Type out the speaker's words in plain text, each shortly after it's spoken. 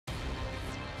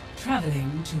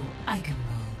Traveling to Eichenwald.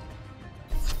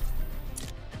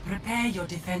 Prepare your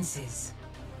defenses.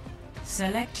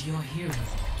 Select your hero.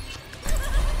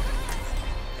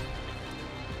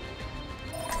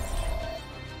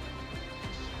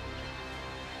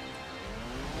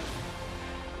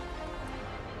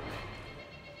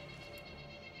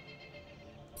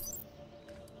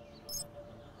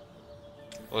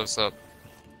 What's up?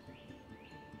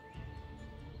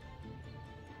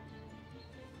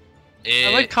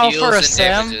 I would call for a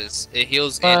sim. It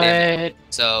heals and damages.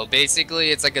 So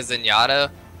basically, it's like a Zenyatta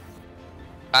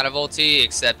kind of ulti,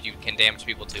 except you can damage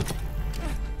people too.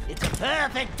 It's a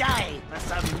perfect day for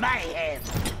some mayhem.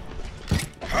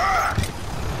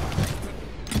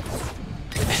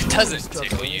 It doesn't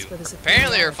tickle you.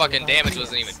 Apparently, her fucking damage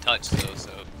wasn't even touched though,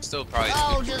 so still probably.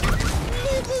 Oh, just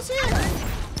leave this here.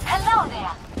 Hello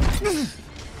there.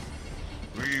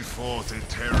 We fought a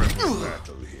terrible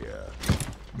battle here.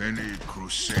 Many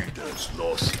crusaders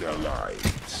lost their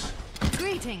lives.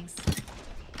 Greetings.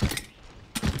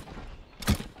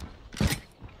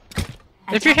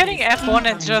 If you're hitting F1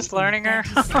 and just learning her.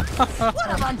 What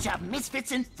a bunch of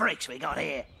misfits and freaks we got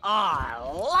here. I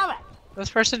love it. This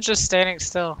person's just standing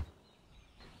still.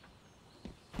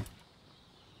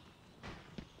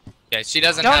 Yeah, she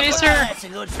doesn't Don't have. use That's a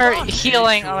good her fight.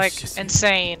 healing like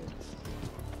insane.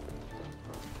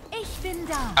 Ich bin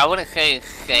da. I wouldn't say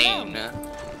insane.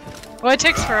 Well, it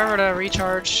takes forever to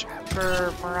recharge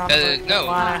for Miranda, no.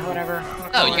 Lana, whatever.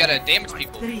 No, you gotta damage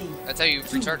people. That's how you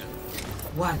recharge it.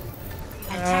 1.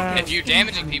 If you're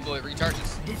damaging people, it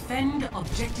recharges. Defend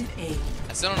objective A.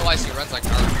 I still don't know why she runs like her.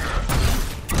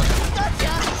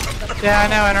 Yeah, I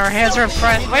know, and her hands are in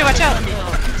front. Wait, watch out!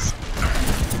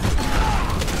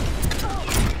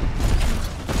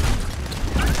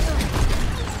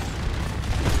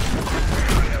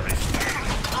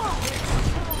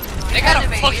 They got a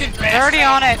fucking. They're already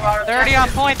on it. They're already on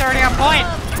point. They're already on point.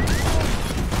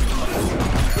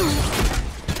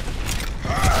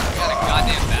 Got a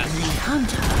goddamn bastard.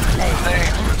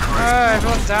 Oh,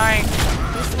 everyone's dying.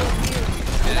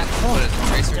 Yeah, put a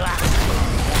tracer.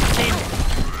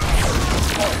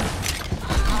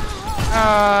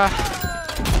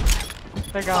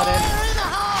 They got it.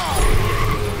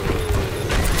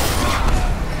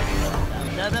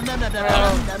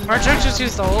 Our joke just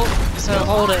used the ult, so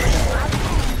hold it.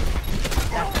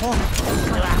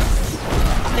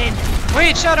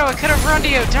 Wait, Shadow, I could have run to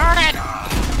you. Darn it!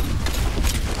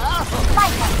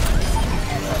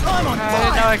 I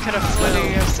didn't know I could have flew to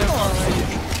you so far away.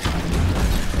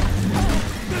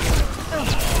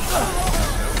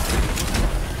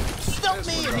 Stop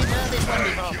me if you've heard this one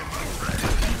before.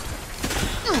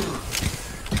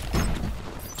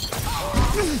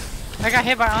 I got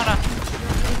hit by Ana.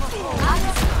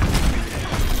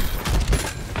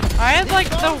 I had like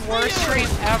the worst stream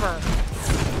ever.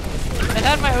 It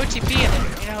had my OTP in it.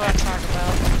 You know what I'm talking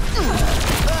about.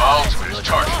 Ultimate is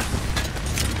charging.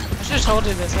 I should have told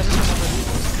you this. I just remembered.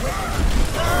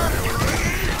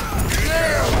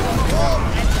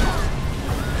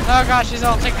 Oh gosh, she's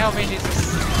all taking help me,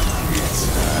 Jesus.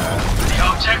 The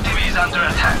objective is under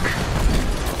attack.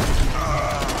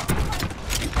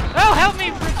 Oh, help me,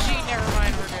 Richie! Never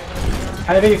mind, we're good.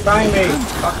 How did he find me?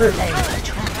 Fucker.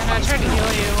 And I tried to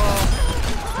heal you,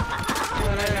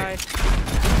 but I died.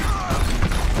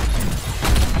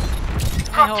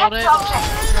 I hold it.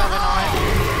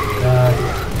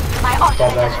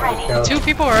 Probably not. Two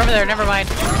people are over there, never mind.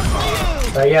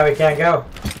 Yeah, we can't go.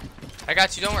 I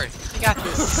got you, don't worry. You got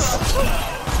this.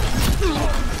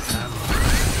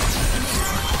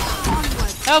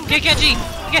 Oh, get Genji!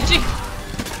 Genji!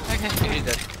 Okay.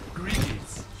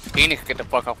 He needs to get the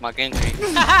fuck off my Genji.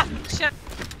 Haha!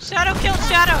 Shadow killed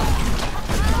Shadow!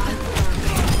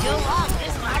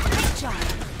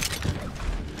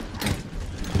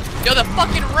 Yo, the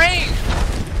fucking rain!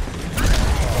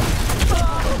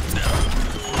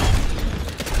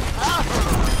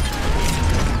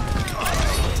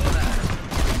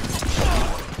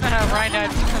 Ryan died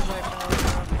because I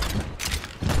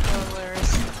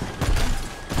hilarious.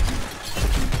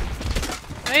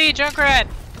 Hey, Junkrat!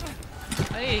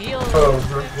 Hey, heal! Oh,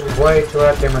 way too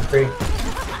left, Gamer 3.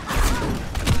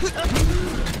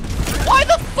 Why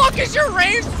the fuck is your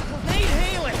range? Need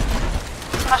healing.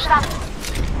 Push it up.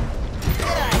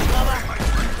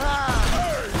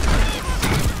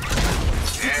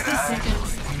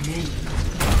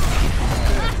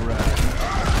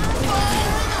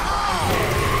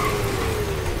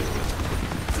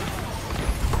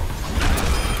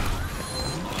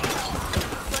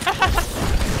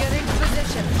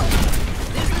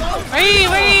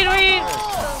 Wait!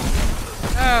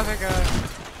 Oh my god.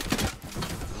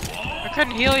 I couldn't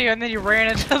and heal you, and then you ran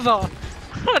into the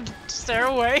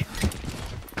stairway.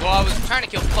 Well, I was trying to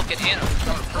kill fucking Anna.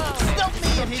 Stop me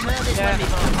if he's heard this Yeah. one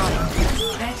before.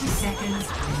 30 seconds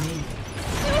remaining.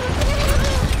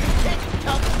 Tick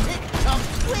tock,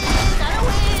 win, I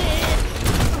win!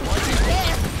 What's his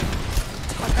death?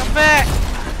 Come back!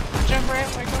 Junkrat,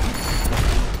 my god.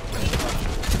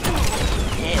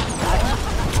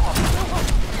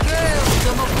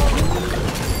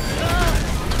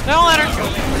 Don't let her kill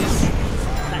me, please.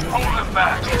 Hold them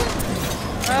back.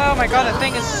 Oh my god, that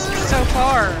thing is so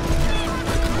far.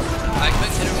 I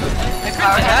couldn't hit her with it. I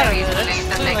couldn't get out of it. It's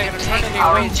literally like an eternity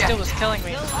away, it still was killing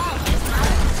me.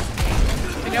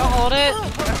 Can you hold it?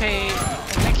 Okay, I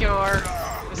think you are.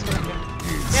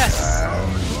 Yes!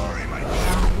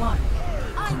 Round 1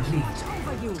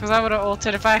 complete. Because I would have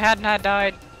ulted if I hadn't had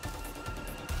died.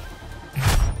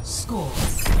 Score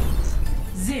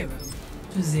 0-0.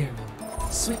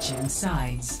 Switching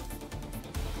sides.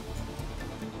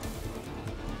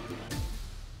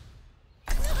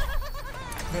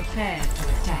 Prepare to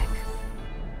attack.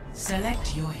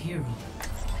 Select your hero.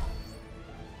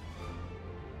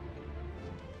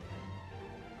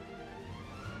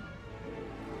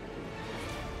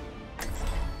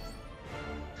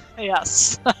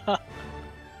 Yes.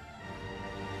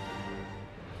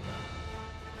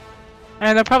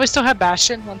 And they'll probably still have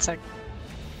Bastion. 1 sec.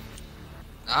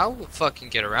 I will fucking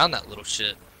get around that little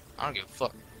shit. I don't give a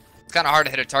fuck. It's kind of hard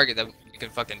to hit a target that you can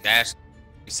fucking dash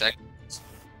 3 seconds.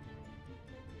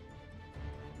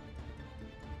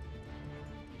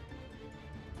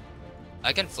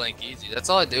 I can flank easy. That's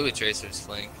all I do with Tracer's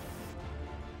flank.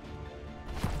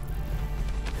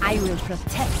 I will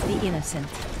protect the innocent.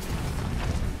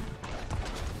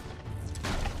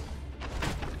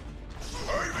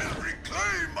 I will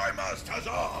reclaim my master's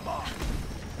armor.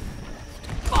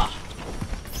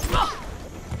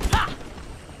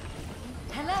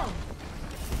 Hello.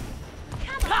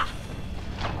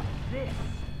 This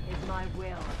is my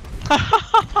will.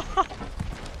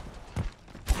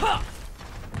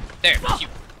 There, cute.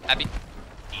 Happy.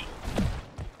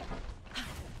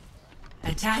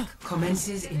 Attack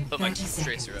commences in Put my 30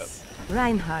 Tracer up. seconds.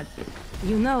 Reinhard,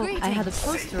 you know I had a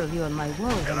poster of you on my wall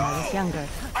when I was younger.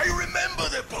 I remember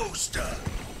the poster.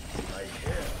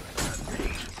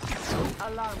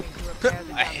 Allow me to repair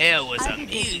the My hair was I'll be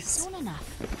busy amazing. soon enough.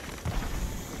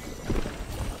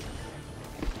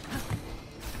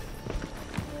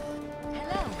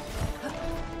 Hello.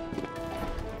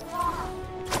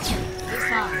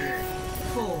 5,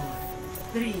 4,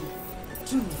 3,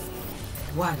 2,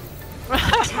 1.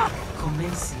 Attack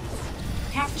commencing.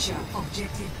 Capture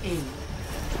objective A.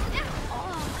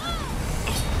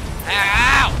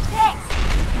 Ow!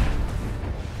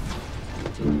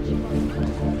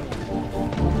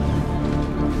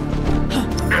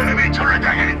 Enemy turret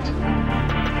ahead.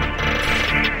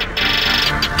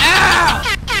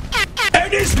 Ow!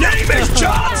 And his name is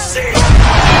John C.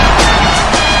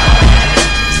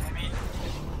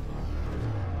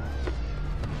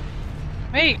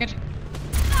 Hey, good.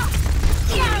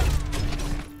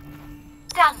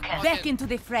 Duncan. Back into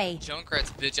the fray.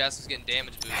 Junkrat's bitch ass was getting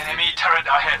damage boosted. Enemy turret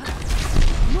ahead.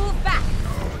 Move back.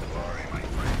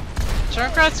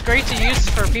 Junkrat's great to use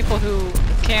for people who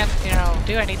can't, you know,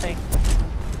 do anything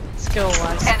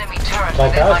skill-wise. Enemy turret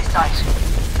Like within my us? sight.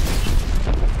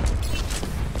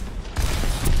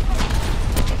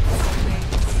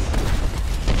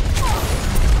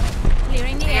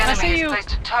 Clearing the The air. I see enemy you. has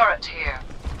placed a turret here.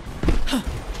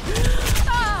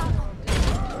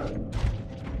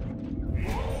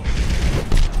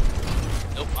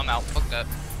 Nope, I'm out. Fuck that.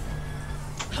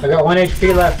 I got 1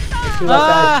 HP left. HP left,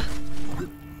 Ah!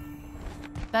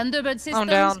 Thunderbird systems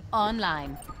down.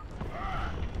 online.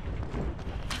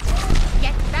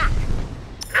 Get back.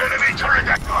 Enemy turret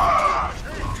ahead.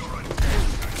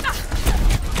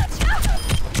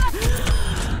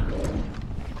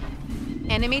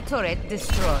 Enemy turret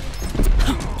destroyed.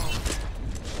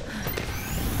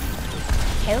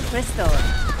 Health restored.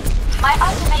 My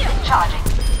ultimate is charging.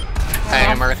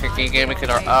 Hey, America, can you give me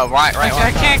right,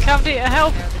 I can't come to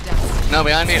help. No,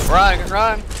 behind me. Run.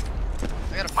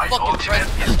 I got a My fucking ultimate friend.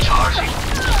 is charging.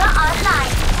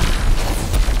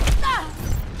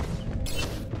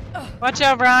 Watch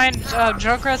out, Brian.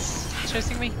 Junkrat's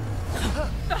chasing me.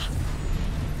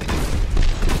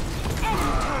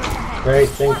 Very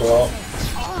simple.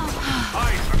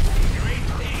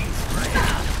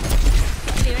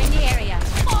 Clearing the area.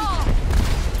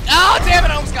 Oh, damn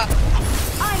it, I almost got it.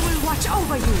 I will watch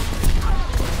over you.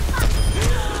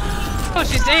 Oh,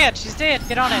 she's dead. She's dead.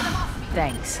 Get on it.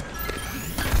 Thanks.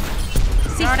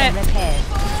 Darn it. System repaired.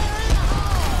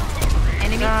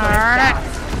 Enemy turret Darn it. down.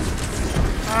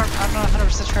 I'm not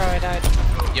 100% sure how I died.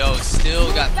 Yo,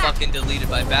 still got fucking deleted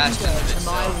by Bastion. To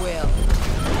my will.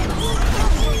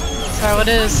 That's how it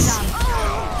is.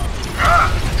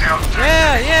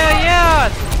 Yeah!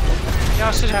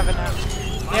 Y'all should have it now.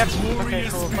 Yep. Okay,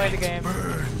 cool. Play the game.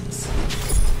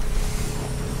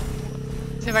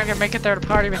 See if I can make it there to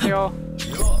party with y'all.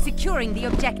 Securing the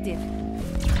objective.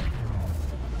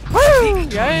 Woo!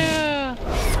 Yeah!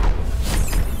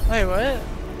 Wait, what?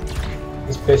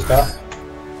 He's pissed off.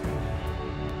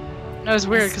 That was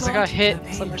weird because I got hit.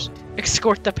 So much.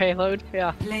 Escort the payload.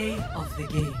 Yeah. Play of the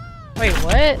game. Wait,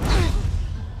 what?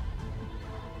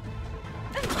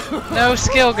 No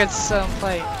skill gets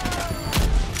play.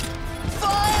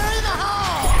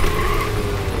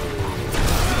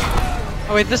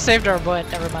 Oh wait, this saved our butt.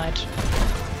 Never mind.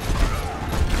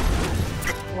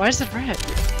 Why is it red?